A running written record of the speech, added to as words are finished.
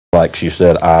Like she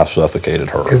said, I suffocated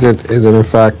her. Is it in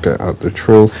fact the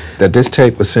truth that this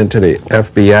tape was sent to the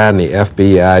FBI and the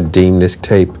FBI deemed this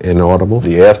tape inaudible?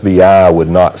 The FBI would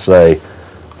not say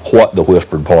what the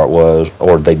whispered part was,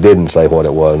 or they didn't say what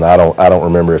it was, and I don't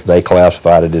remember if they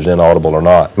classified it as inaudible or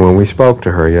not. When we spoke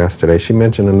to her yesterday, she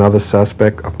mentioned another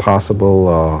suspect, a possible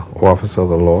officer of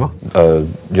the law.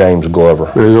 James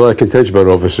Glover. There's a lot of contention about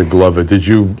Officer Glover. Did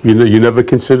you never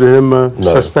consider him a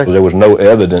suspect? There was no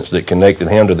evidence that connected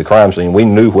him to the crime scene. We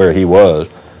knew where he was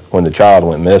when the child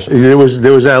went missing. There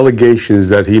was allegations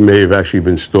that he may have actually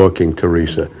been stalking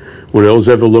Teresa. Were those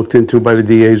ever looked into by the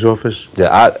DA's office?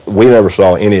 Yeah, we never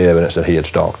saw any evidence that he had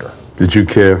stalked her. Did you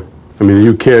care? I mean,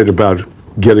 you cared about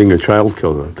getting a child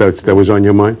killed. That was on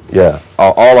your mind? Yeah.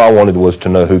 All I wanted was to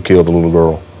know who killed the little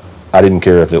girl. I didn't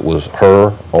care if it was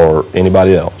her or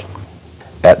anybody else.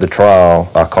 At the trial,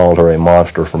 I called her a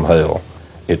monster from hell.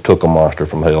 It took a monster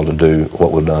from hell to do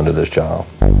what was done to this child.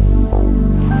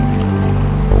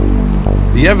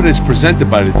 The evidence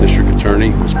presented by the district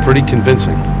attorney was pretty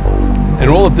convincing. And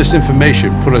all of this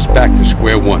information put us back to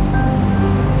square one.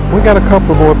 We got a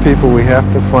couple more people we have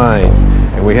to find,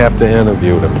 and we have to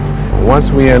interview them. And once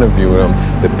we interview them,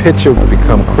 the picture will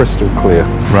become crystal clear.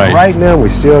 Right. Right now, we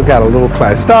still got a little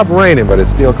cloudy. It stopped raining, but it's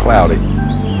still cloudy.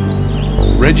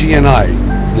 Reggie and I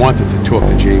wanted to talk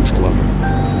to James Glover.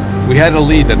 We had a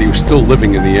lead that he was still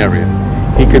living in the area.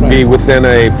 He could be within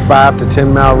a 5 to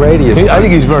 10 mile radius. I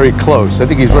think he's very close.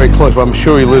 But I'm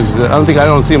sure he lives. I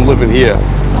don't see him living here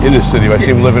in the city. I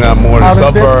see him living out more in the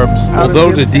suburbs.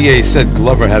 Although the DA said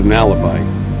Glover had an alibi,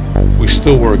 we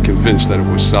still weren't convinced that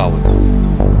it was solid.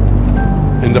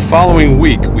 In the following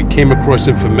week, we came across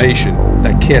information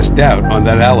that cast doubt on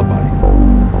that alibi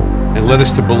and led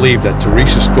us to believe that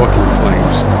Teresa's stalking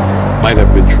claims might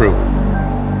have been true.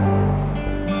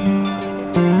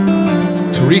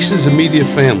 Teresa's immediate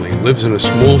family lives in a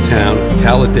small town of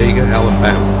Talladega,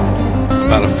 Alabama,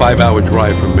 about a 5-hour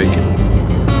drive from Macon.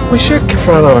 We should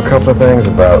find out a couple of things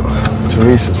about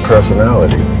Teresa's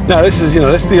personality. Now, this is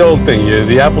the old thing.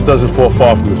 The apple doesn't fall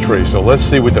far from the tree. So let's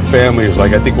see what the family is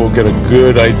like. I think we'll get a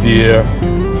good idea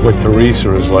what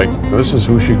Teresa is like. This is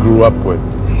who she grew up with.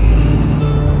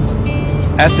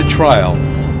 At the trial,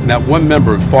 not one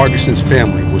member of Fargason's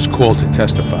family was called to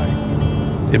testify.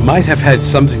 It might have had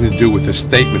something to do with a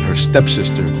statement her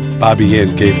stepsister, Bobby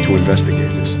Ann, gave to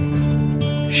investigators.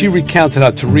 She recounted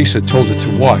how Teresa told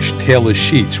her to wash Taylor's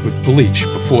sheets with bleach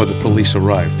before the police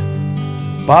arrived.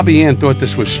 Bobby Ann thought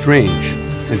this was strange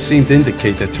and seemed to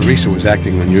indicate that Teresa was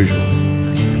acting unusual.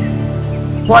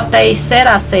 What they said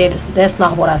I said, that's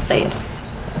not what I said.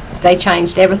 They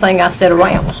changed everything I said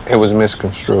around. It was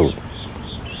misconstrued.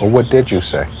 Well, what did you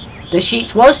say? The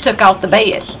sheets was took off the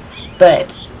bed,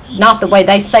 but not the way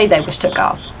they say they was took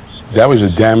off. That was a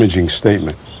damaging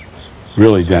statement.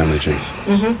 Really damaging.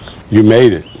 Mm-hmm. You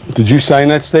made it. Did you sign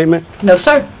that statement? No,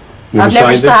 sir.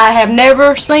 I have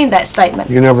never seen that statement.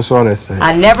 You never saw that statement?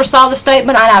 I never saw the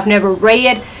statement, and I've never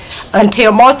read.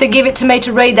 Until Martha gave it to me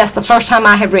to read, that's the first time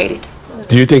I have read it.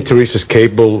 Do you think Teresa's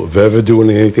capable of ever doing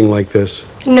anything like this?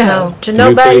 No, to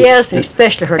nobody else, and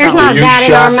especially her daughter. Were you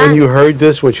shocked when you heard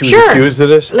this, when she was accused of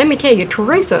this? Let me tell you,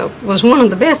 Teresa was one of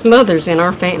the best mothers in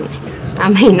our family. I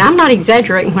mean, I'm not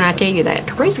exaggerating when I tell you that.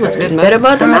 Teresa was a good mother. Better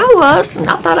mother than I was, and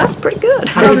I thought I was pretty good.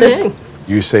 I do.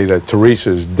 You say that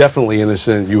Teresa is definitely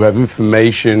innocent. You have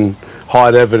information,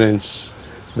 hard evidence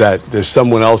that there's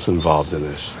someone else involved in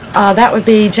this. That would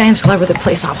be James Glover, the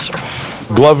police officer.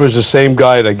 Glover's the same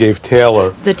guy that gave Taylor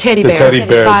the teddy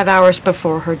bear 5 hours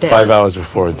before her death. 5 hours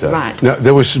before her death. Right. Now,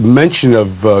 there was mention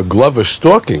of Glover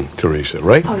stalking Teresa,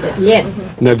 right? Oh, yes.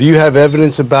 Yes. Now, do you have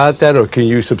evidence about that, or can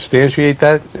you substantiate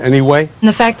that anyway? And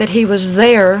the fact that he was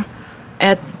there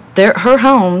at her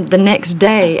home the next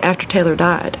day after Taylor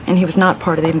died, and he was not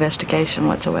part of the investigation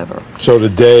whatsoever. So the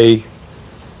day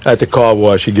at the car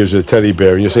wash, he gives her a teddy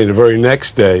bear, and you're saying the very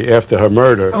next day after her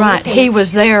murder. Right, he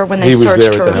was there when they he was searched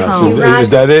there at her the house. home.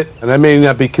 Is that it? And that may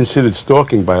not be considered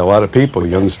stalking by a lot of people.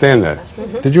 You understand that?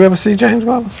 Did you ever see James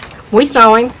Glover? We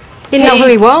saw him. Didn't know who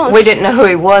he was. We didn't know who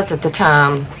he was at the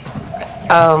time.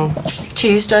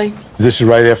 Tuesday. This is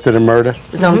right after the murder?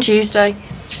 It was on Tuesday.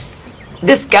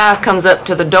 This guy comes up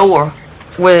to the door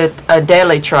with a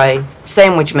deli tray,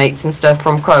 sandwich meats and stuff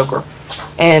from Kroger.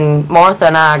 And Martha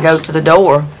and I go to the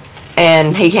door,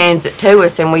 and he hands it to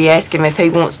us, and we ask him if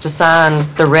he wants to sign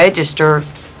the register,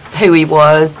 who he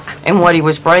was and what he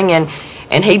was bringing,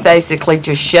 and he basically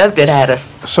just shoved it at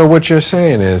us. So what you're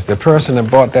saying is the person that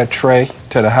brought that tray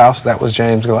to the house, that was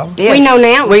James Glover? Yes. We know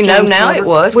now. We know now it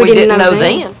was. We didn't know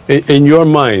then. In your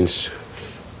minds,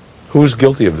 who's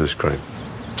guilty of this crime?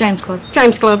 James Glover.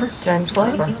 James Glover. James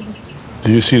Glover.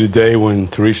 Do you see the day when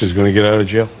Teresa's going to get out of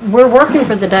jail? We're working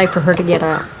for the day for her to get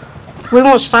out. We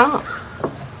won't stop.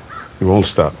 You won't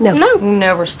stop. No.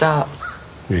 Never stop.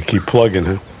 You keep plugging,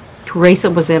 huh?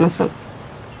 Teresa was innocent.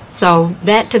 So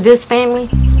that to this family,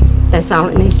 that's all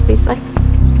it needs to be said.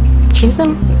 She's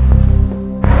innocent.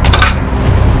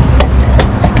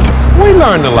 We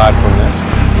learned a lot from this.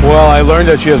 Well, I learned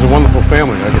that she has a wonderful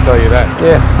family, I can tell you that.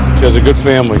 Yeah. She has a good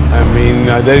family. I mean,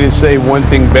 they didn't say one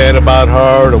thing bad about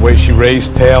her, the way she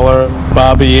raised Taylor.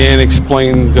 Bobby Ann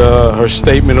explained her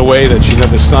statement away that she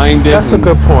never signed it. That's a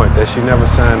good point, that she never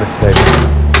signed the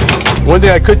statement. One thing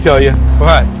I could tell you.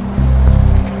 What?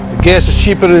 The gas is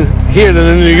cheaper here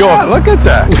than in New York. Yeah, look at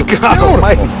that. God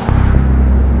almighty.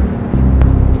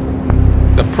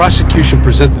 The prosecution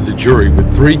presented the jury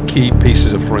with 3 key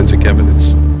pieces of forensic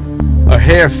evidence. A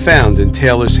hair found in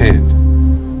Taylor's hand,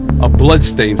 a blood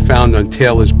stain found on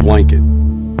Taylor's blanket,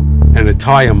 and a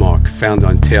tire mark found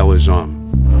on Taylor's arm.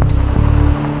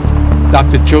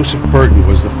 Dr. Joseph Burton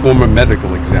was the former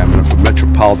medical examiner for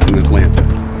Metropolitan Atlanta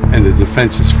and the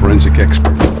defense's forensic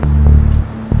expert,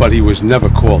 but he was never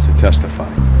called to testify.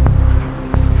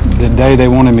 The day they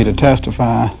wanted me to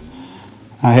testify,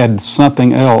 I had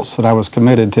something else that I was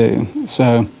committed to.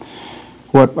 So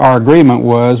what our agreement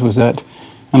was that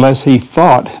unless he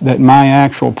thought that my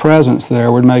actual presence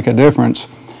there would make a difference,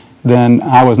 then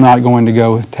I was not going to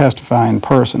go testify in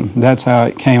person. That's how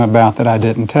it came about that I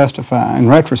didn't testify. In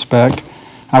retrospect,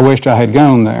 I wished I had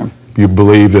gone there. You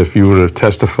believe that if you would have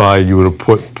testified, you would have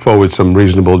put forward some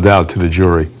reasonable doubt to the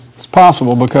jury? It's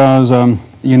possible because,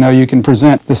 you know, you can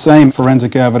present the same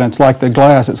forensic evidence like the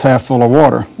glass that's half full of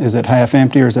water. Is it half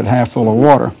empty or is it half full of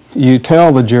water? You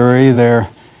tell the jury there are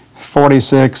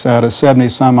 46 out of 70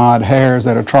 some odd hairs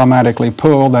that are traumatically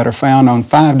pulled that are found on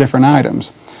 5 different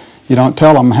items. You don't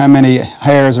tell them how many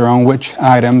hairs are on which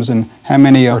items and how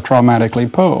many are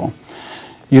traumatically pulled.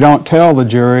 You don't tell the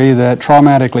jury that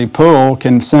traumatically pulled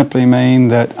can simply mean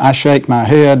that I shake my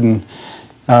head and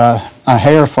a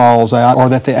hair falls out, or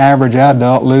that the average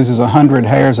adult loses 100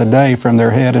 hairs a day from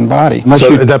their head and body.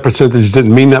 So that percentage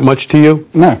didn't mean that much to you?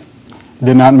 No, it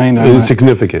did not mean that much. It's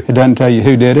significant. It doesn't tell you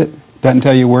who did it, doesn't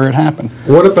tell you where it happened.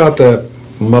 What about the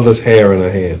mother's hair in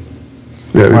her head?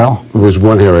 Yeah, Well, it was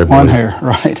one hair, I believe. one hair,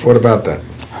 right. What about that?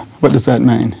 What does that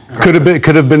mean? Could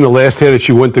have been the last hair that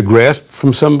she went to grasp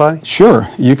from somebody? Sure,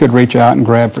 you could reach out and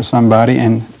grab for somebody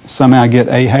and somehow get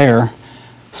a hair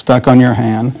stuck on your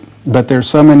hand. But there's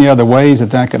so many other ways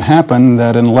that that could happen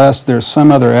that unless there's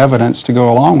some other evidence to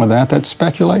go along with that, that's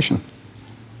speculation.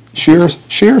 Sheer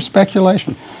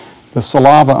speculation. The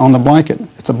saliva on the blanket,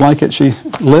 it's a blanket she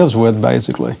lives with,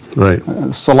 basically. Right.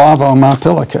 Saliva on my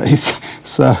pillowcase.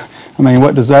 So, I mean,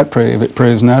 what does that prove? It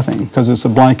proves nothing, because it's a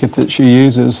blanket that she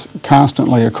uses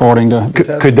constantly according to...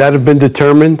 Could that have been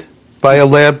determined by a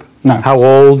lab? No. How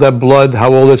old that blood,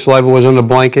 how old that saliva was on the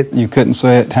blanket? You couldn't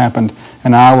say it happened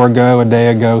an hour ago, a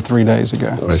day ago, 3 days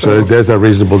ago. Right, so there's that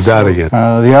reasonable doubt again.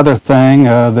 The other thing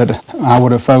that I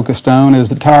would have focused on is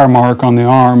the tire mark on the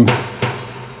arm.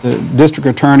 The district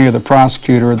attorney or the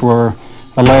prosecutor were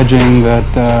alleging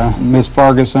that Ms.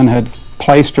 Fargason had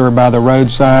placed her by the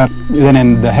roadside, then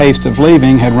in the haste of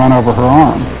leaving had run over her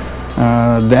arm.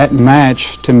 That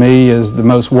match, to me, is the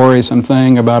most worrisome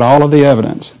thing about all of the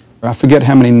evidence. I forget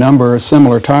how many number of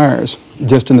similar tires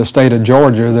just in the state of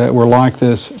Georgia that were like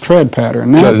this tread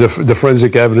pattern. Now, So the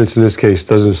forensic evidence in this case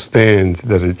doesn't stand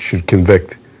that it should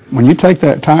convict. when you take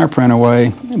that tire print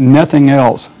away, nothing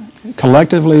else,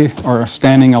 collectively or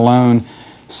standing alone,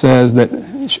 says that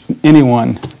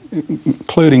anyone,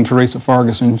 including Teresa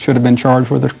Fargason, should have been charged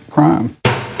with a crime.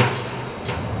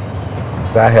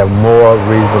 I have more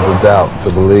reasonable doubt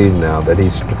to believe now that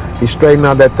he straightened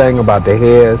out that thing about the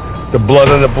hairs. The blood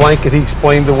on the blanket he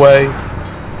explained away.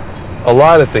 A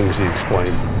lot of things he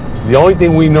explained. The only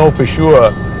thing we know for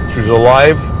sure, she was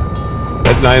alive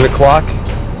at 9 o'clock,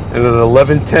 and at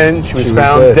 11:10 she was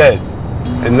found dead.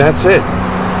 And that's it.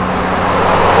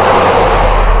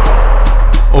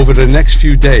 Over the next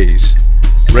few days,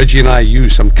 Reggie and I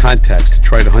used some contacts to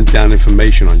try to hunt down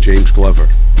information on James Glover.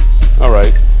 All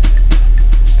right.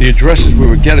 The addresses we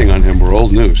were getting on him were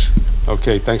old news.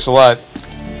 Okay, thanks a lot.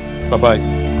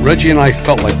 Bye-bye. Reggie and I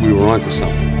felt like we were onto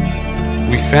something.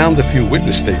 We found a few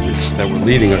witness statements that were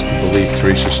leading us to believe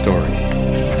Teresa's story.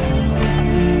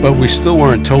 But we still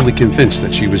weren't totally convinced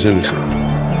that she was innocent.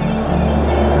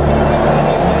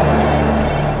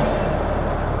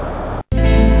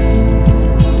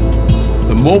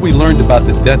 The more we learned about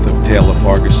the death of Taylor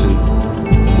Fargason,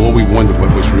 the more we wondered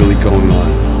what was really going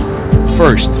on.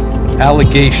 First,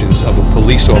 allegations of a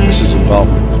police officer's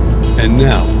involvement, and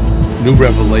now, new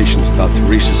revelations about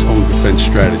Teresa's own defense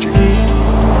strategy.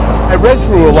 I read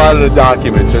through a lot of the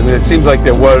documents, and it seemed like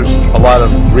there was a lot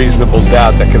of reasonable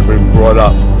doubt that could have been brought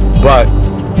up, but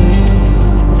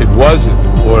it wasn't,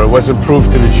 or it wasn't proved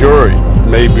to the jury.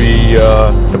 Maybe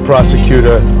the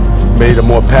prosecutor made a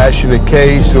more passionate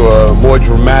case or more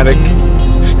dramatic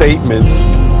statements.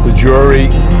 The jury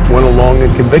went along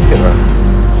and convicted her.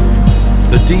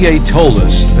 The DA told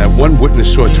us that one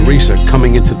witness saw Teresa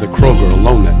coming into the Kroger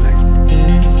alone that night.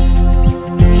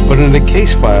 But in the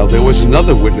case file, there was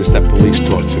another witness that police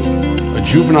talked to, a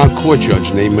juvenile court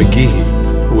judge named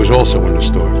McGehee, who was also in the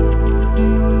store.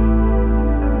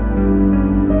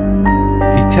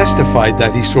 He testified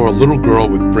that he saw a little girl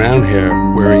with brown hair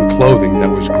wearing clothing that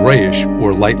was grayish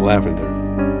or light lavender,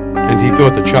 and he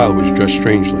thought the child was dressed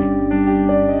strangely.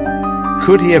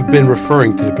 Could he have been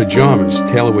referring to the pajamas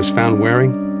Taylor was found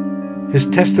wearing? His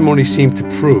testimony seemed to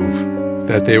prove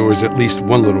that there was at least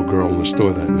one little girl in the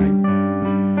store that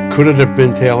night. Could it have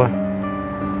been Taylor?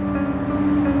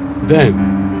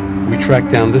 Then, we tracked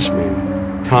down this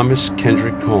man, Thomas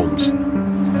Kendrick Holmes.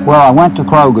 Well, I went to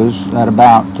Kroger's at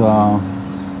about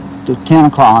 10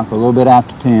 o'clock, a little bit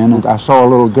after 10, and I saw a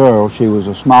little girl. She was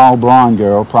a small blonde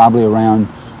girl, probably around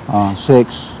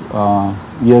 6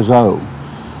 years old.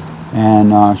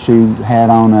 And she had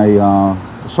on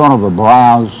a sort of a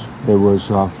blouse. It was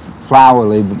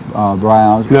flowery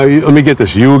blouse. Now, let me get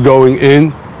this. You were going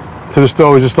in to the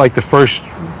store? Was this like the first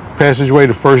passageway,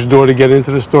 the first door to get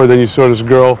into the store? Then you saw this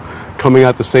girl coming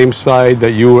out the same side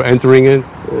that you were entering in?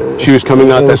 She was coming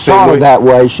out that same way? Sort of that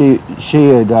way. She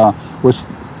had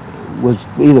was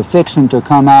either fixing to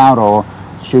come out, or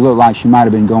she looked like she might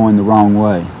have been going the wrong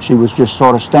way. She was just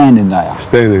sort of standing there.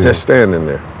 Standing there. Just standing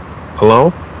there.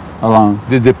 Alone? Alone.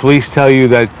 Did the police tell you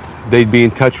that they'd be in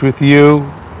touch with you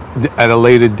at a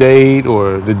later date,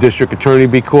 or the district attorney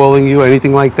be calling you,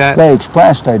 anything like that? They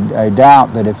expressed a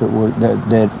doubt that if it was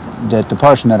that the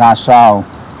person that I saw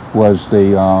was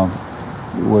a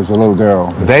little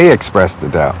girl. They expressed the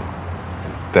doubt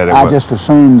that it I was. just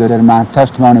assumed that my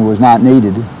testimony was not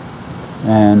needed,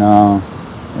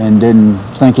 and didn't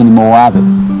think any more of it.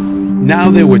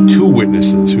 Now there were two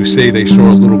witnesses who say they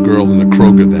saw a little girl in the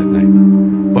Kroger that night.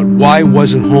 But why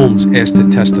wasn't Holmes asked to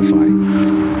testify?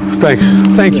 Thanks.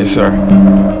 Thank you, sir.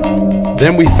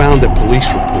 Then we found a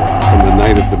police report from the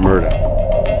night of the murder.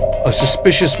 A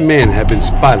suspicious man had been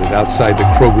spotted outside the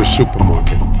Kroger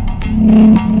supermarket.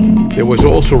 There was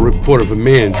also a report of a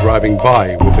man driving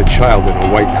by with a child in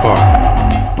a white car.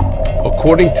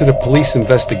 According to the police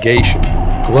investigation,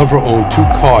 Glover owned two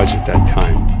cars at that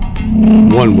time.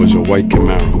 One was a white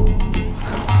Camaro.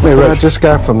 Hey, what I just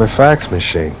got from the fax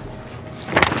machine.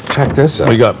 Check this out.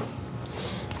 What you got?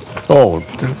 Oh,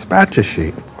 The dispatcher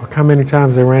sheet. Look how many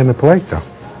times they ran the plate, though.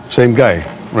 same guy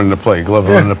running the plate.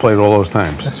 Glover running the plate all those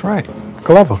times. That's right.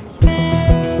 Glover.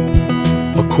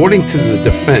 According to the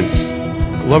defense,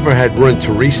 Glover had run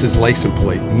Teresa's license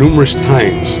plate numerous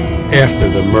times after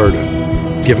the murder,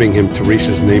 giving him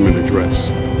Teresa's name and address.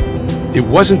 It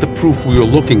wasn't the proof we were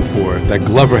looking for that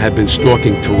Glover had been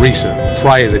stalking Teresa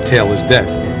prior to Taylor's death,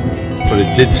 but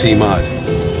it did seem odd.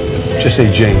 Just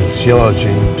say James. Yell out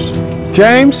James.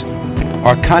 James?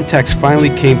 Our contacts finally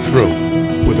came through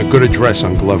with a good address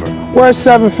on Glover. Where's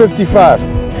 755?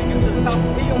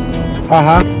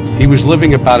 Uh-huh. He was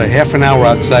living about a half an hour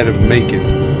outside of Macon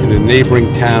in the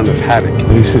neighboring town of Haddock.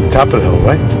 He's at the top of the hill,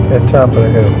 right? At top of the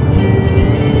hill.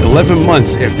 11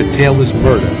 months after Taylor's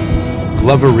murder,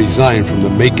 Glover resigned from the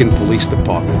Macon Police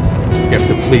Department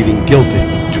after pleading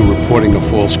guilty to reporting a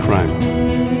false crime.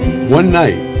 One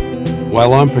night,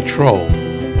 while on patrol,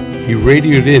 he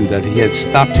radioed in that he had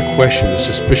stopped to question a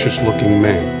suspicious-looking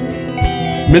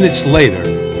man. Minutes later,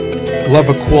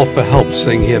 Glover called for help,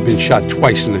 saying he had been shot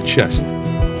twice in the chest.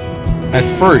 At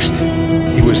first,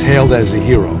 he was hailed as a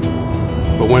hero,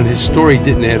 but when his story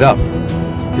didn't add up,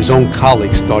 his own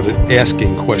colleagues started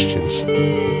asking questions.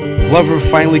 Glover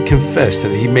finally confessed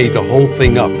that he made the whole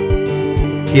thing up.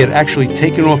 He had actually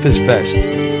taken off his vest,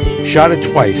 shot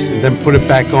it twice, and then put it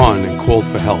back on and called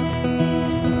for help,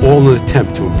 all in an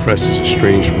attempt to impress his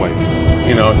estranged wife.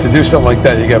 You know, to do something like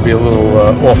that, you gotta be a little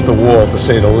off the wall, to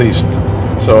say the least.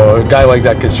 So a guy like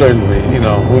that concerned me, you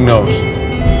know, who knows?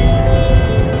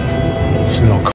 It's no